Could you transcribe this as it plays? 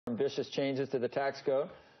ambitious changes to the tax code.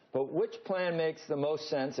 But which plan makes the most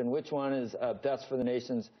sense and which one is best for the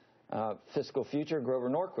nation's fiscal future? Grover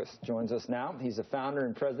Norquist joins us now. He's the founder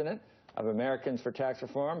and president of Americans for Tax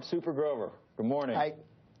Reform. Super Grover, good morning. Hi,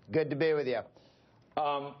 good to be with you.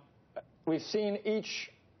 We've seen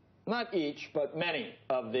not each, but many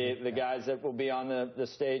of the guys that will be on the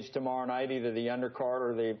stage tomorrow night, either the undercard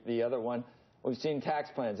or the other one. We've seen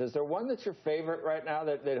tax plans. Is there one that's your favorite right now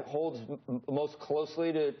that holds most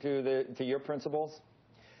closely to your principles?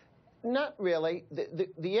 Not really.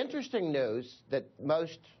 The interesting news that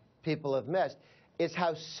most people have missed is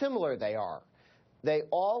how similar they are. They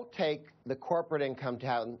all take the corporate income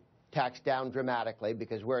tax down dramatically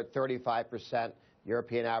because we're at 35%,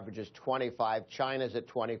 European average is 25%, China's at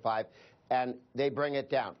 25%, and they bring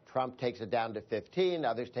it down. Trump takes it down to 15%,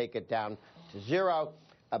 others take it down to 0%,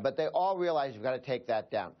 but they all realize you've got to take that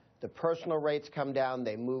down. The personal rates come down,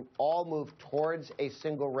 they all move towards a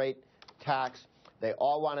single rate tax. They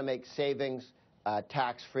all want to make savings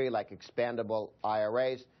tax-free, like expandable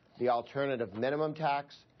IRAs. The alternative minimum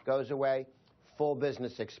tax goes away, full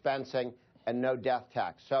business expensing, and no death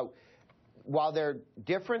tax. So while there are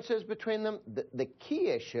differences between them, the key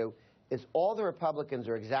issue is all the Republicans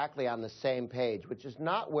are exactly on the same page, which is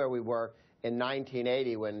not where we were in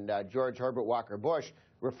 1980 when George Herbert Walker Bush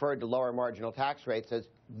referred to lower marginal tax rates as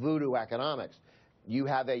voodoo economics. You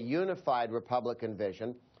have a unified Republican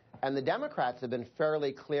vision, and the Democrats have been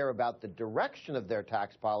fairly clear about the direction of their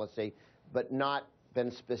tax policy, but not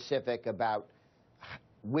been specific about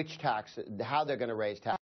which tax, how they're going to raise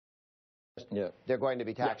taxes. Yeah. They're going to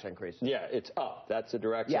be tax increases. Yeah, it's up. That's the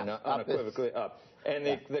direction, yes, unequivocally up.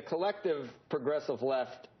 And the collective progressive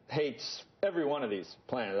left hates every one of these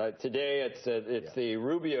plans. Today, it's the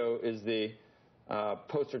Rubio is the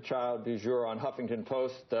poster child du jour on Huffington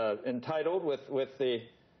Post, entitled with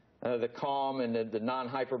the calm and the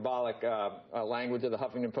non-hyperbolic language of the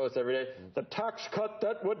Huffington Post every day, the tax cut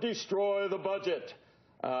that would destroy the budget.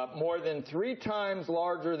 More than 3 times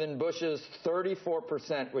larger than Bush's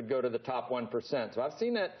 34% would go to the top 1%. So I've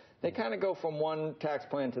seen that they kind of go from one tax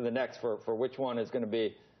plan to the next for which one is going to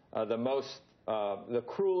be the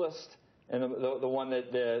cruelest, and the one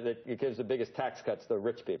that gives the biggest tax cuts to the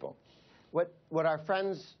rich people. What our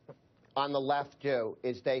friends on the left do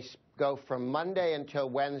is they go from Monday until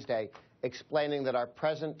Wednesday explaining that our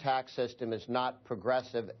present tax system is not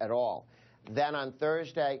progressive at all. Then on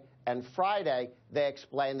Thursday and Friday, they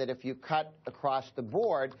explain that if you cut across the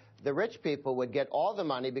board, the rich people would get all the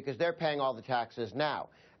money because they're paying all the taxes now.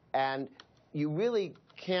 And you really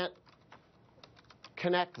can't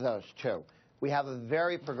connect those two. We have a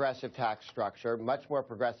very progressive tax structure, much more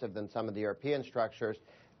progressive than some of the European structures,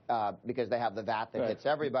 because they have the VAT that hits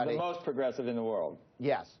everybody. The most progressive in the world.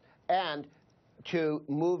 Yes. And to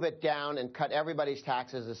move it down and cut everybody's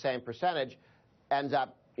taxes the same percentage ends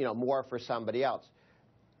up, more for somebody else.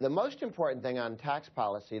 The most important thing on tax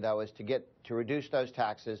policy, though, is to reduce those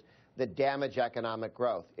taxes that damage economic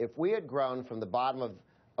growth. If we had grown from the bottom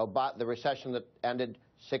of the recession that ended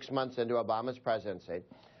 6 months into Obama's presidency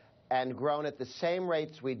and grown at the same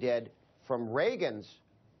rates we did from Reagan's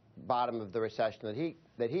bottom of the recession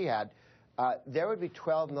that he had, there would be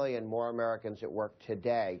 12 million more Americans at work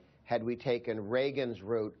today had we taken Reagan's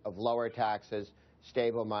route of lower taxes,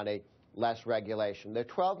 stable money, less regulation. There are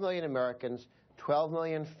 12 million Americans, 12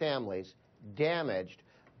 million families damaged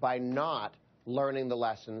by not learning the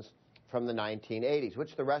lessons from the 1980s,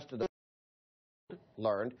 which the rest of the world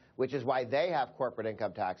learned, which is why they have corporate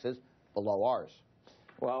income taxes below ours.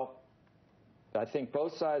 Well, I think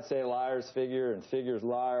both sides say liars figure and figures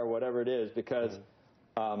lie, or whatever it is, because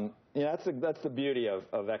that's the beauty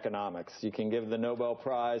of economics. You can give the Nobel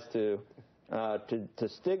Prize to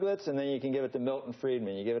Stiglitz, and then you can give it to Milton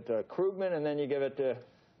Friedman. You give it to Krugman, and then you give it to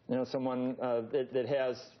someone that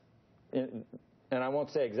has, and I won't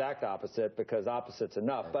say exact opposite because opposite's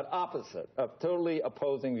enough, but opposite, of totally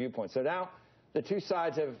opposing viewpoints. So now the two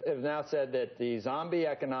sides have now said that the zombie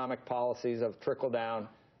economic policies of trickle-down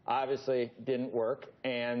obviously didn't work,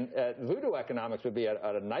 and voodoo economics would be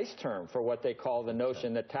a nice term for what they call the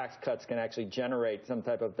notion that tax cuts can actually generate some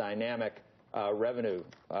type of dynamic revenue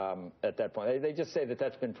at that point. They just say that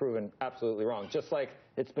that's been proven absolutely wrong, just like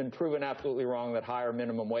it's been proven absolutely wrong that higher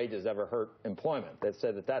minimum wages ever hurt employment. They've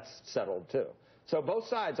said that that's settled too. So both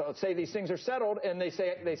sides say these things are settled, and they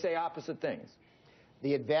say opposite things.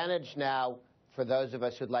 The advantage now for those of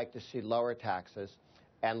us who'd like to see lower taxes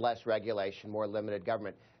and less regulation, more limited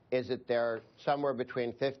government, is that there are somewhere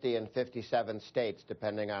between 50 and 57 states,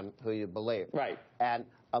 depending on who you believe. Right. And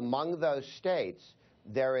among those states,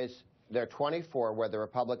 there are 24 where the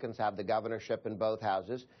Republicans have the governorship in both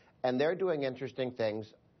houses, and they're doing interesting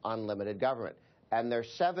things unlimited government. And there are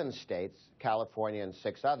 7 states, California and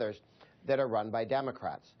 6 others, that are run by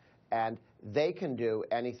Democrats. And they can do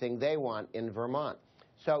anything they want in Vermont.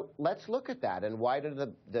 So let's look at that. And why do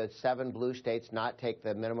the 7 blue states not take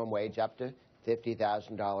the minimum wage up to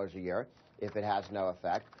 $50,000 a year if it has no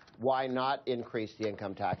effect? Why not increase the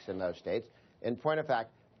income tax in those states? In point of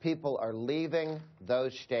fact, people are leaving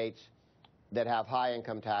those states that have high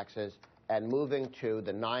income taxes and moving to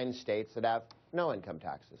the 9 states that have no income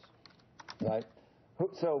taxes. Right.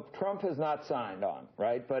 So Trump has not signed on,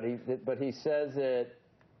 right? But he says that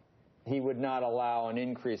he would not allow an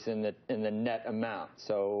increase in the net amount.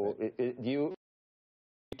 So do you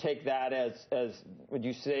take that as would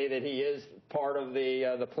you say that he is part of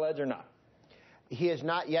the pledge or not? He has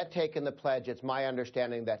not yet taken the pledge. It's my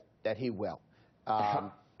understanding that he will. And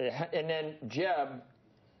then Jeb,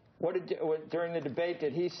 during the debate,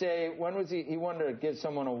 did he say, when was he wanted to give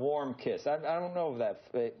someone a warm kiss? I don't know if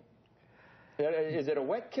that, is it a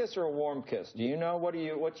wet kiss or a warm kiss? Do you know?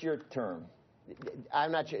 What's your term?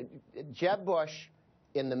 I'm not sure. Jeb Bush,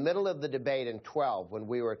 in the middle of the debate in 12, when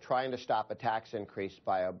we were trying to stop a tax increase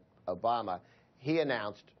by Obama, he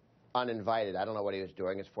announced, uninvited, I don't know what he was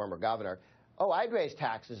doing as former governor, oh, I'd raise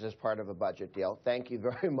taxes as part of a budget deal. Thank you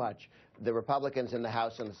very much. The Republicans in the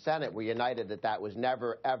House and the Senate were united that that was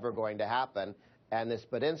never, ever going to happen. And this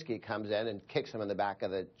Badinsky comes in and kicks him in the back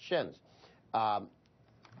of the shins.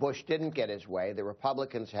 Bush didn't get his way. The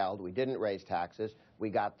Republicans held. We didn't raise taxes. We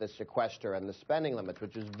got the sequester and the spending limits,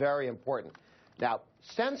 which was very important. Now,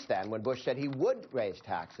 since then, when Bush said he would raise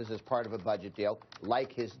taxes as part of a budget deal,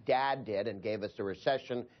 like his dad did and gave us a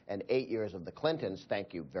recession and 8 years of the Clintons,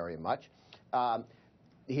 thank you very much,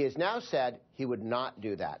 he has now said he would not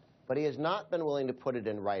do that. But he has not been willing to put it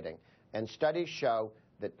in writing. And studies show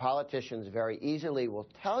that politicians very easily will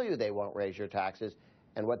tell you they won't raise your taxes,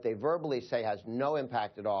 and what they verbally say has no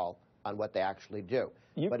impact at all on what they actually do.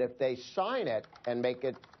 But if they sign it and make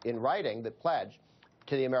it in writing, the pledge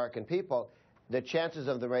to the American people, the chances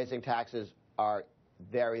of them raising taxes are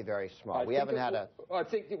very, very small. We haven't had a... I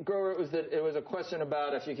think, Grover, it was a question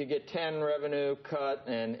about if you could get 10 revenue cut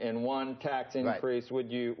and 1 tax increase, right,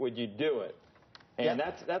 would you do it? And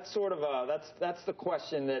yep, that's sort of that's the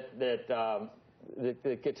question that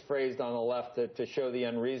gets phrased on the left to show the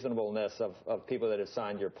unreasonableness of people that have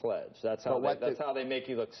signed your pledge. That's how they make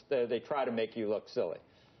you look. They try to make you look silly.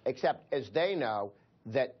 Except, as they know,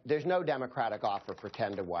 that there's no Democratic offer for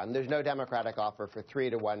 10 to 1. There's no Democratic offer for 3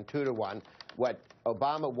 to 1, 2 to 1. What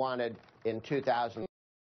Obama wanted in 2000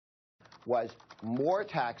 was more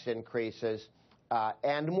tax increases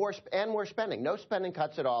and more spending. No spending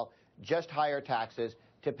cuts at all, just higher taxes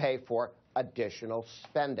to pay for additional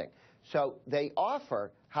spending. So they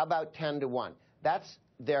offer, how about 10 to 1? That's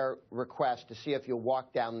their request to see if you'll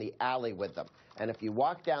walk down the alley with them. And if you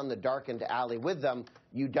walk down the darkened alley with them,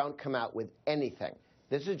 you don't come out with anything.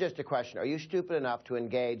 This is just a question. Are you stupid enough to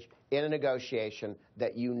engage in a negotiation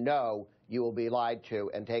that you know you will be lied to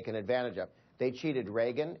and taken advantage of? They cheated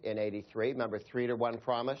Reagan in '83. Remember, 3 to 1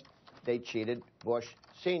 promised. They cheated Bush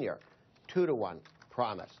Sr. 2 to 1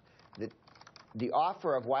 promise. The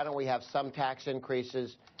offer of why don't we have some tax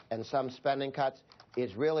increases and some spending cuts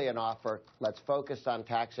is really an offer. Let's focus on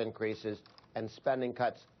tax increases and spending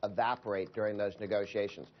cuts evaporate during those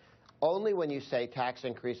negotiations. Only when you say tax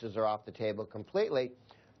increases are off the table completely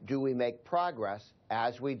do we make progress,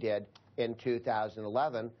 as we did in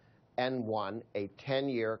 2011, and won a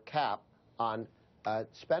 10-year cap on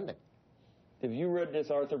spending. Have you read this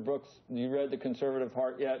Arthur Brooks? You read The Conservative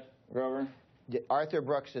Heart yet, Grover? Arthur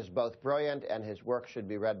Brooks is both brilliant, and his work should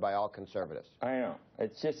be read by all conservatives. I know.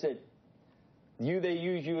 It's just that they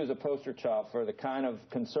use you as a poster child for the kind of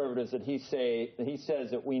conservatives that he says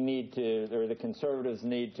that we need to, or the conservatives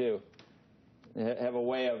need to have a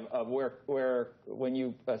way of where when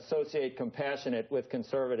you associate compassionate with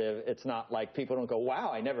conservative, it's not like people don't go,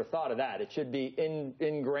 wow, I never thought of that. It should be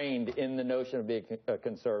ingrained in the notion of being a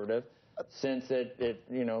conservative, since it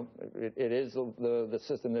is the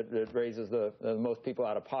system that raises the most people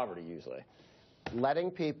out of poverty usually. Letting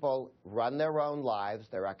people run their own lives,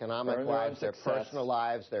 their economic lives, their personal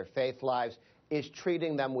lives, their faith lives, is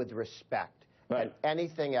treating them with respect. Right. And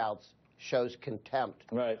anything else shows contempt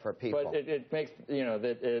for people. But it makes,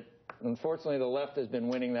 unfortunately, the left has been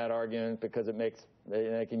winning that argument because it makes,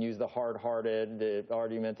 they can use the hard-hearted, the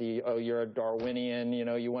argument, oh, you're a Darwinian,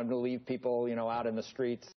 you want to leave people, out in the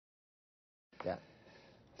streets. Yeah.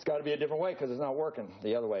 It's got to be a different way because it's not working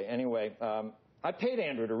the other way. Anyway, I paid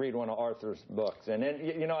Andrew to read one of Arthur's books, and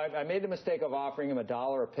then I made the mistake of offering him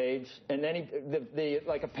 $1 a page, and then the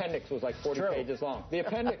appendix was like 40 pages long. The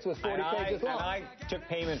appendix was 40 pages long. And I took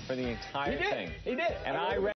payment for the entire thing. He did. And I read